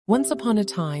Once upon a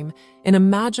time, in a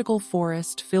magical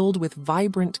forest filled with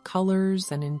vibrant colors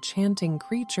and enchanting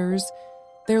creatures,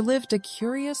 there lived a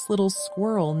curious little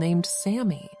squirrel named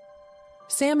Sammie.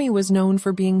 Sammie was known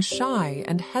for being shy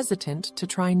and hesitant to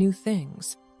try new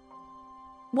things.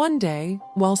 One day,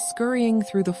 while scurrying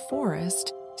through the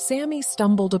forest, Sammie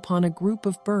stumbled upon a group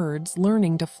of birds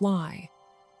learning to fly.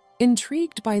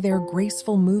 Intrigued by their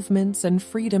graceful movements and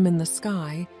freedom in the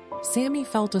sky, Sammie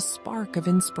felt a spark of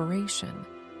inspiration.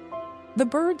 The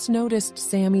birds noticed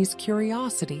Sammie's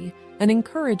curiosity and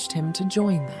encouraged him to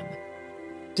join them.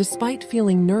 Despite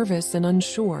feeling nervous and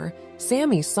unsure,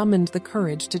 Sammie summoned the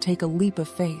courage to take a leap of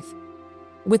faith.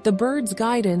 With the birds'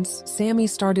 guidance, Sammie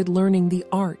started learning the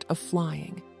art of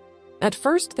flying. At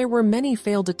first, there were many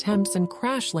failed attempts and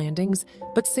crash landings,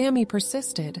 but Sammie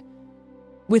persisted.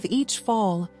 With each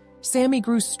fall, Sammie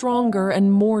grew stronger and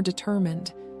more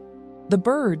determined. The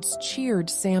birds cheered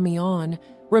Sammie on,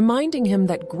 reminding him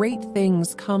that great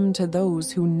things come to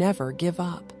those who never give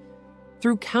up.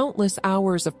 Through countless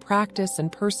hours of practice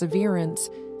and perseverance,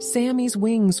 Sammie's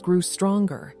wings grew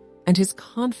stronger, and his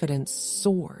confidence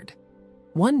soared.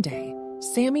 One day,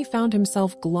 Sammie found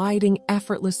himself gliding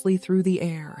effortlessly through the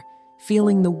air,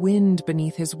 feeling the wind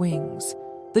beneath his wings.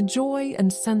 The joy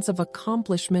and sense of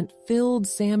accomplishment filled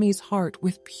Sammie's heart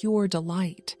with pure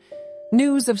delight.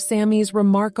 News of Sammie's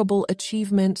remarkable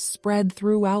achievement spread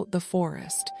throughout the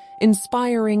forest,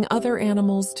 inspiring other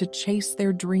animals to chase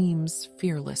their dreams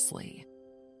fearlessly.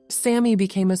 Sammie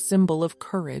became a symbol of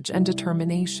courage and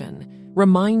determination,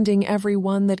 reminding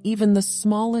everyone that even the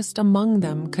smallest among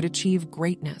them could achieve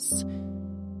greatness.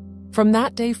 From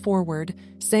that day forward,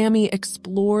 Sammie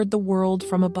explored the world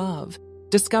from above,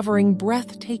 discovering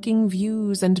breathtaking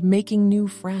views and making new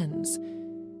friends.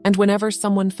 And whenever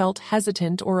someone felt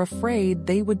hesitant or afraid,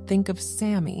 they would think of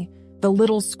Sammie, the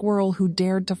little squirrel who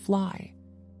dared to fly.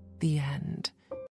 The end.